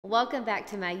Welcome back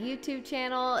to my YouTube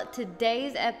channel.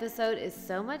 Today's episode is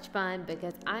so much fun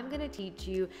because I'm going to teach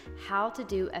you how to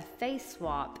do a face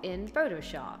swap in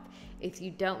Photoshop. If you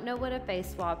don't know what a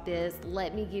face swap is,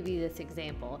 let me give you this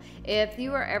example. If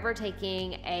you are ever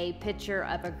taking a picture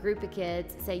of a group of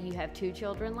kids, say you have 2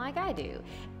 children like I do,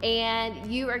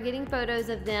 and you are getting photos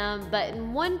of them, but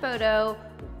in one photo,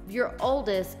 your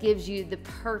oldest gives you the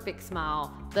perfect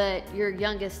smile, but your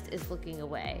youngest is looking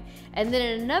away. And then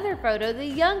in another photo, the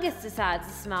youngest decides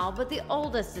to smile, but the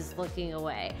oldest is looking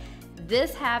away.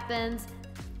 This happens,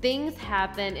 things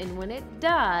happen, and when it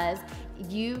does,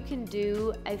 you can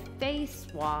do a face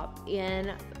swap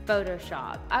in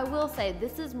Photoshop. I will say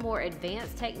this is more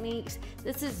advanced techniques.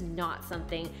 This is not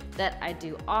something that I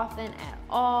do often at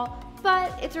all,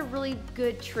 but it's a really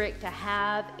good trick to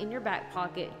have in your back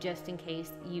pocket just in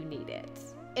case you need it.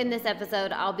 In this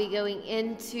episode, I'll be going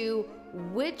into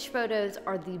which photos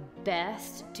are the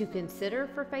best to consider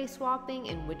for face swapping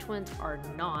and which ones are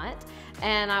not.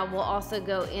 And I will also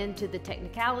go into the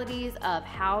technicalities of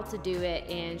how to do it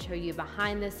and show you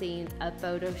behind the scenes of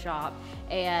Photoshop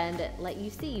and let you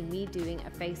see me doing a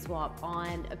face swap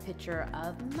on a picture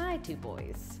of my 2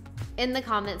 boys. In the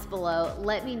comments below,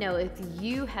 let me know if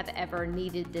you have ever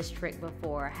needed this trick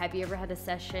before. Have you ever had a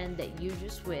session that you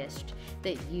just wished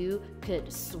that you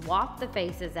could swap the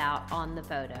faces out on the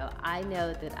photo? I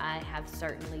know that I have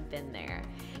certainly been there.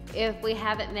 If we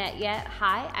haven't met yet,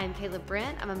 hi, I'm Kayla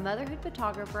Brent. I'm a motherhood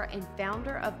photographer and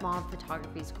founder of Mom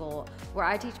Photography School, where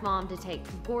I teach mom to take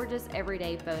gorgeous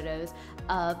everyday photos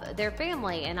of their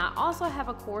family. And I also have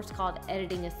a course called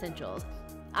Editing Essentials.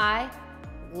 I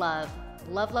love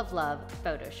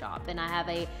Photoshop, and I have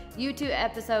a YouTube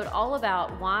episode all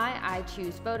about why I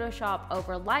choose Photoshop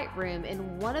over Lightroom,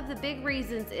 and one of the big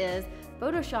reasons is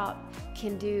Photoshop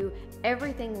can do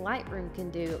everything Lightroom can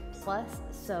do plus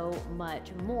so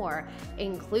much more,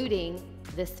 including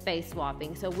this face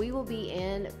swapping. So we will be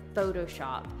in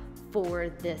Photoshop for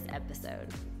this episode.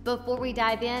 Before we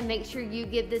dive in, make sure you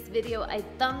give this video a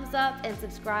thumbs up and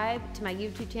subscribe to my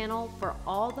YouTube channel for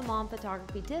all the mom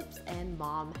photography tips and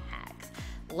mom hacks.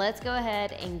 Let's go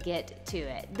ahead and get to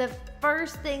it. The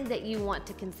first thing that you want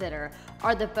to consider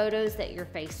are the photos that you're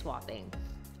face swapping.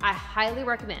 I highly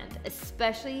recommend,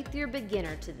 especially if you're a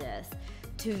beginner to this,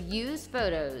 to use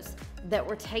photos that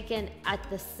were taken at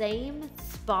the same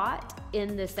spot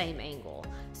in the same angle.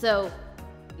 So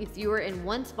if you were in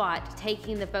one spot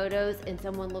taking the photos and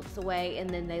someone looks away and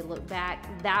then they look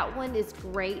back, that one is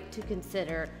great to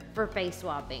consider for face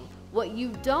swapping. What you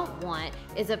don't want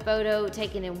is a photo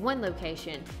taken in one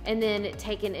location and then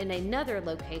taken in another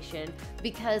location,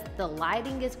 because the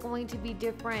lighting is going to be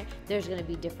different, there's going to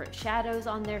be different shadows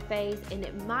on their face, and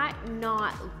it might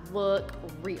not look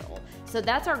real. So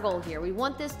that's our goal here. We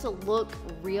want this to look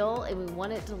real, and we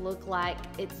want it to look like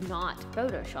it's not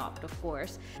photoshopped, of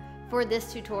course. For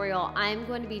this tutorial, I'm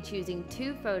going to be choosing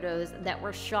 2 photos that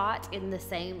were shot in the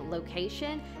same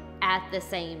location at the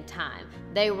same time.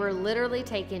 They were literally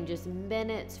taken just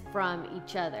minutes from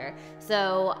each other.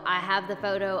 So I have the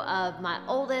photo of my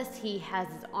oldest. He has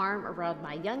his arm around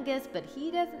my youngest, but he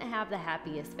doesn't have the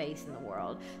happiest face in the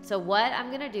world. So what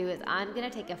I'm gonna do is I'm gonna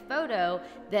take a photo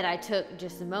that I took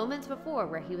just moments before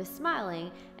where he was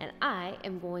smiling, and I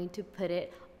am going to put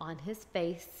it on his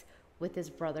face with his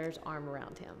brother's arm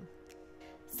around him.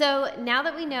 So now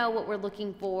that we know what we're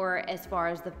looking for as far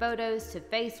as the photos to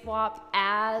face swap,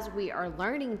 as we are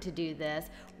learning to do this,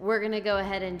 we're gonna go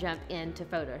ahead and jump into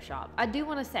Photoshop. I do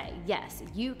wanna say, yes,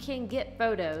 you can get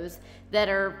photos that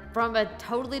are from a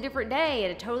totally different day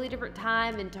at a totally different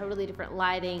time and totally different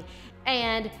lighting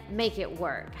and make it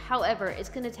work. However, it's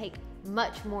gonna take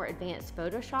much more advanced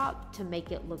Photoshop to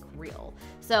make it look real.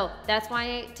 So that's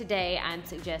why today I'm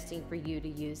suggesting for you to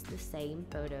use the same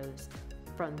photos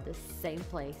from the same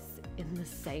place in the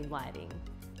same lighting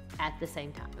at the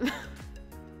same time.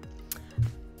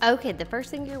 Okay, the first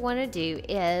thing you want to do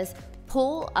is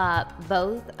pull up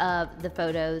both of the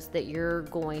photos that you're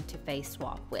going to face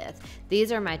swap with.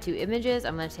 These are my 2 images.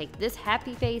 I'm going to take this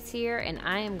happy face here and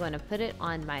I am going to put it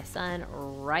on my son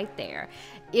right there.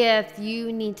 If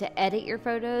you need to edit your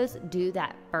photos, do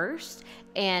that first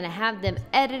and have them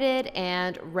edited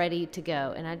and ready to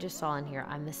go. And I just saw in here,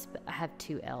 I have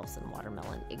 2 L's in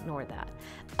watermelon. Ignore that.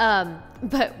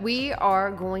 But we are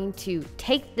going to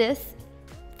take this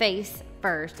face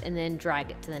first and then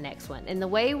drag it to the next one. And the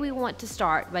way we want to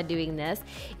start by doing this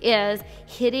is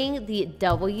hitting the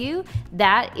W.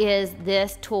 That is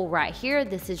this tool right here.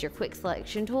 This is your quick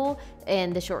selection tool,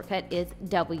 and the shortcut is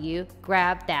W.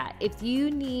 Grab that. If you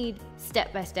need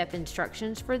step-by-step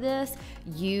instructions for this,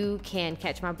 you can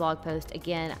catch my blog post.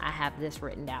 Again, I have this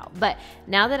written out. But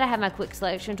now that I have my quick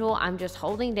selection tool, I'm just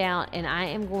holding down and I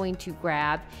am going to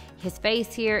grab his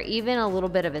face here, even a little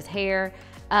bit of his hair.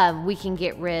 We can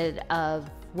get rid of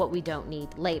what we don't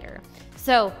need later.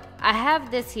 So I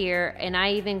have this here, and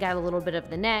I even got a little bit of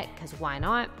the neck, because why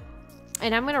not?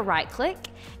 And I'm gonna right click,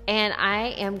 and I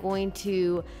am going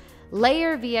to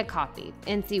layer via copy,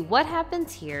 and see what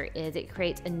happens here is it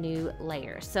creates a new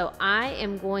layer. So I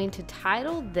am going to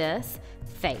title this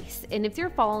face, and if you're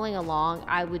following along,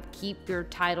 I would keep your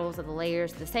titles of the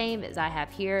layers the same as I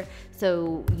have here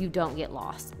so you don't get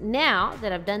lost. Now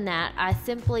that I've done that, I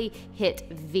simply hit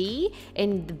V,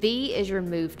 and the V is your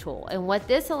move tool, and what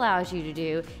this allows you to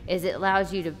do is it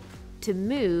allows you to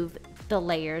move the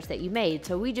layers that you made.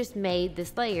 So we just made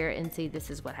this layer, and see, this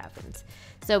is what happens.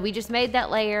 So we just made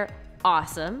that layer.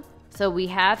 Awesome. So we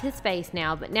have his face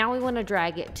now, but now we want to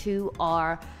drag it to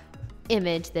our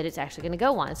image that it's actually going to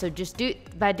go on. So just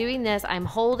by doing this, I'm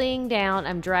holding down,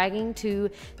 I'm dragging to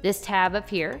this tab up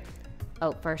here.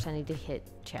 Oh, first I need to hit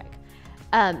check.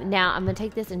 Now I'm going to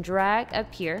take this and drag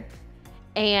up here,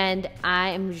 and I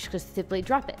am just going to simply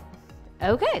drop it.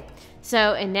 Okay.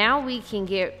 So, and now we can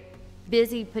get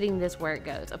busy putting this where it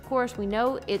goes. Of course, we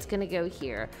know it's going to go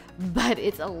here, but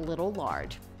it's a little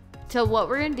large. So what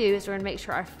we're going to do is we're going to make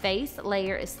sure our face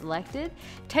layer is selected.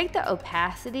 Take the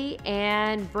opacity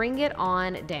and bring it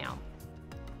on down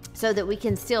so that we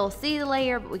can still see the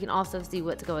layer, but we can also see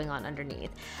what's going on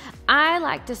underneath. I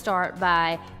like to start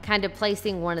by kind of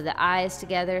placing one of the eyes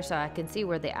together so I can see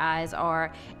where the eyes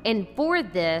are. And for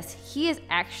this, he is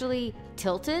actually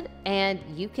tilted, and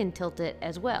you can tilt it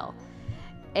as well.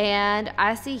 And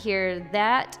I see here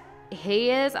that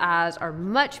his eyes are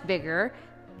much bigger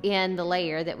in the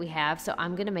layer that we have, so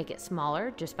I'm going to make it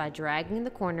smaller just by dragging the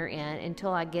corner in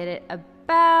until I get it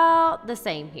about the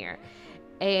same here.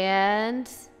 And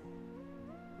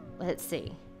let's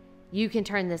see, you can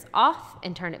turn this off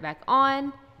and turn it back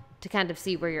on to kind of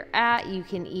see where you're at. You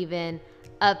can even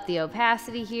up the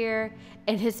opacity here,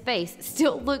 and his face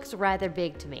still looks rather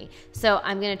big to me. So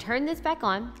I'm going to turn this back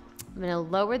on. I'm going to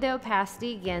lower the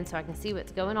opacity again so I can see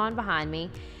what's going on behind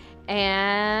me,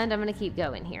 and I'm going to keep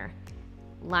going here.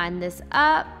 Line this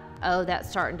up. Oh, that's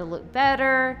starting to look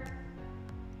better.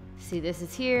 See, this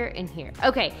is here and here.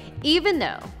 Okay, even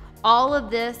though all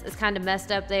of this is kind of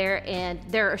messed up there and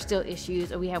there are still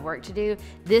issues and we have work to do,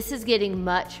 this is getting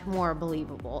much more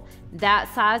believable.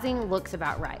 That sizing looks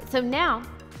about right. So now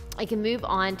I can move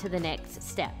on to the next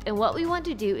step. And what we want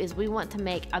to do is we want to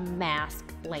make a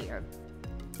mask layer.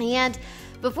 And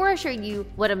before I show you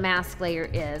what a mask layer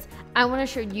is, I want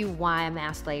to show you why a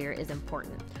mask layer is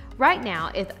important. Right now,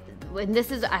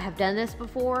 I have done this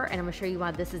before, and I'm gonna show you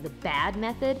why this is the bad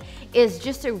method, is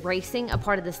just erasing a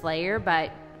part of this layer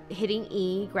by hitting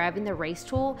E, grabbing the erase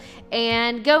tool,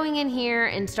 and going in here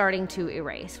and starting to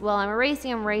erase. Well, I'm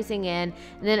erasing in, and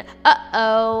then,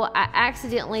 uh-oh, I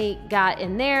accidentally got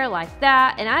in there like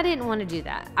that, and I didn't want to do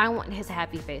that. I want his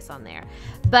happy face on there.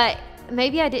 But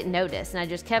maybe I didn't notice, and I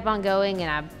just kept on going, and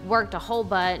I worked a whole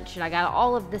bunch, and I got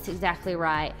all of this exactly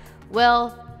right.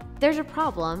 Well, there's a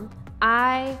problem.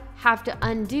 I have to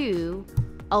undo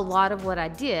a lot of what I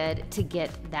did to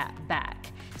get that back.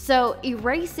 So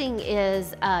erasing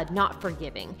is not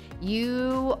forgiving.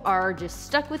 You are just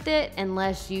stuck with it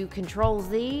unless you Control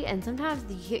Z, and sometimes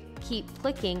you keep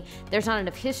clicking, there's not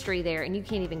enough history there and you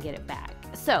can't even get it back.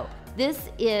 So this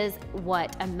is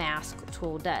what a mask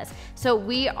tool does. So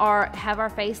we have our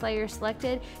face layer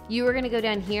selected. You are gonna go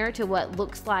down here to what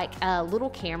looks like a little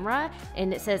camera,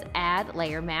 and it says add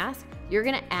layer mask. You're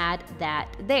gonna add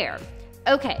that there.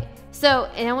 Okay,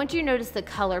 so, and I want you to notice the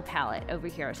color palette over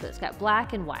here. So it's got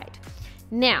black and white.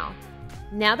 Now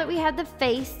that we have the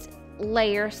face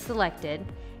layer selected,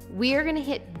 we are gonna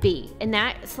hit B, and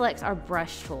that selects our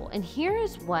brush tool. And here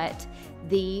is what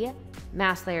the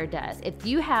mask layer does. If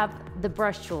you have the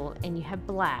brush tool and you have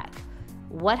black,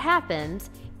 what happens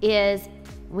is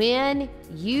when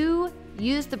you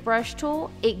use the brush tool,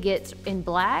 it gets in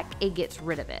black, it gets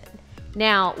rid of it.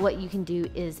 Now, what you can do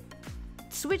is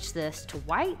switch this to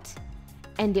white,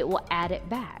 and it will add it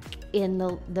back in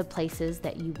the places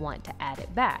that you want to add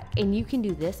it back. And you can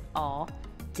do this all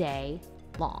day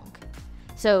long.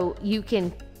 So you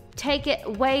can take it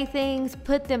away things,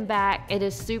 put them back. It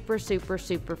is super, super,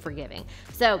 super forgiving.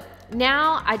 So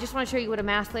now I just want to show you what a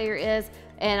mask layer is,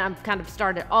 and I'm kind of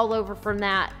started all over from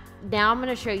that. now I'm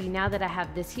gonna show you, now that I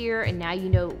have this here and now you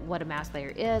know what a mask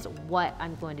layer is, what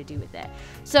I'm going to do with it.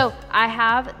 So I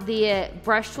have the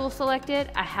brush tool selected,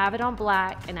 I have it on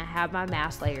black, and I have my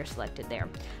mask layer selected there.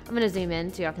 I'm gonna zoom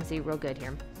in so y'all can see real good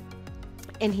here.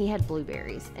 And he had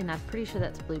blueberries, and I'm pretty sure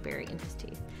that's blueberry in his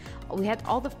teeth. We had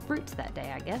all the fruits that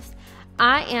day, I guess.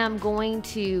 I am going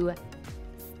to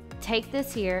take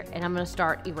this here and I'm gonna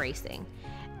start erasing.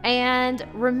 And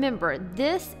remember,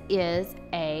 this is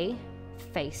a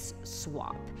face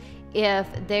swap. If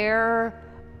there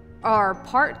are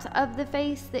parts of the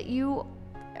face that you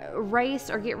erase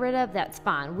or get rid of, that's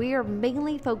fine. We are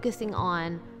mainly focusing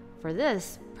on, for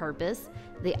this purpose,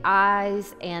 the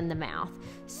eyes and the mouth.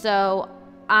 So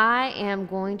I am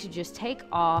going to just take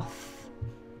off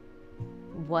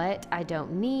what I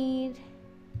don't need.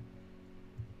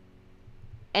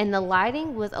 And the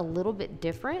lighting was a little bit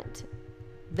different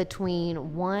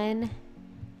between one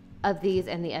of these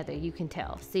and the other. You can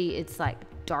tell. See, it's like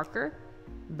darker,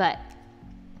 but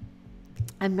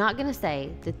I'm not gonna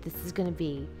say that this is gonna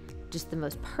be just the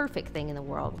most perfect thing in the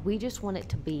world. We just want it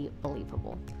to be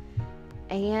believable.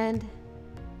 And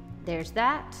there's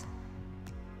that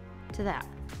to that.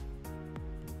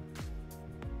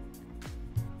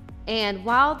 And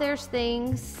while there's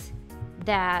things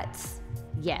that,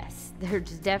 yes,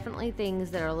 there's definitely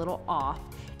things that are a little off.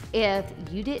 If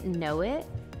you didn't know it,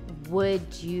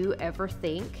 would you ever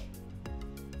think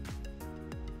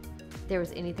there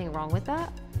was anything wrong with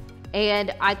that?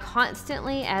 And I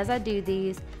constantly, as I do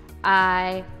these,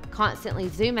 I constantly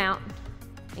zoom out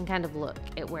and kind of look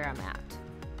at where I'm at.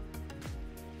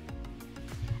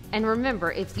 And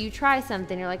remember, if you try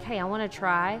something, you're like, hey, I want to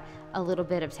try a little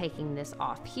bit of taking this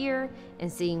off here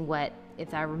and seeing what,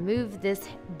 if I remove this,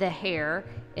 the hair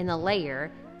in the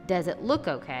layer, does it look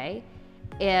okay?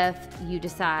 If you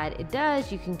decide it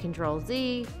does, you can Control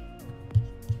Z,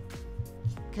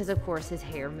 because of course his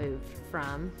hair moved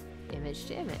from image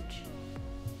to image.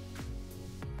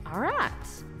 All right.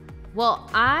 Well,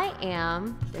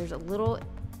 there's a little,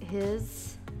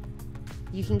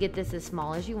 you can get this as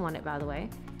small as you want it, by the way.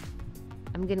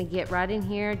 I'm gonna get right in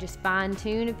here, just fine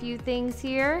tune a few things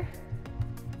here.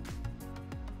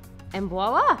 And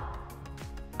voila,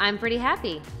 I'm pretty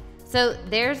happy. So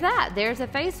there's that, there's a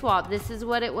face swap. This is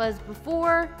what it was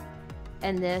before,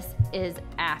 and this is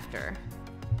after.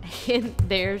 And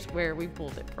there's where we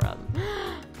pulled it from.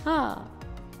 Ah.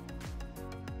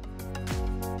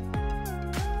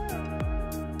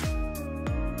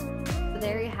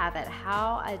 There you have it,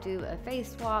 how I do a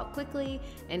face swap quickly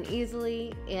and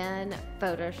easily in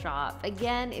Photoshop.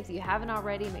 Again, if you haven't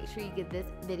already, make sure you give this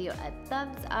video a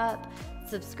thumbs up,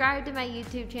 subscribe to my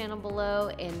YouTube channel below,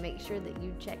 and make sure that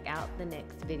you check out the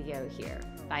next video here.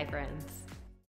 Bye, friends.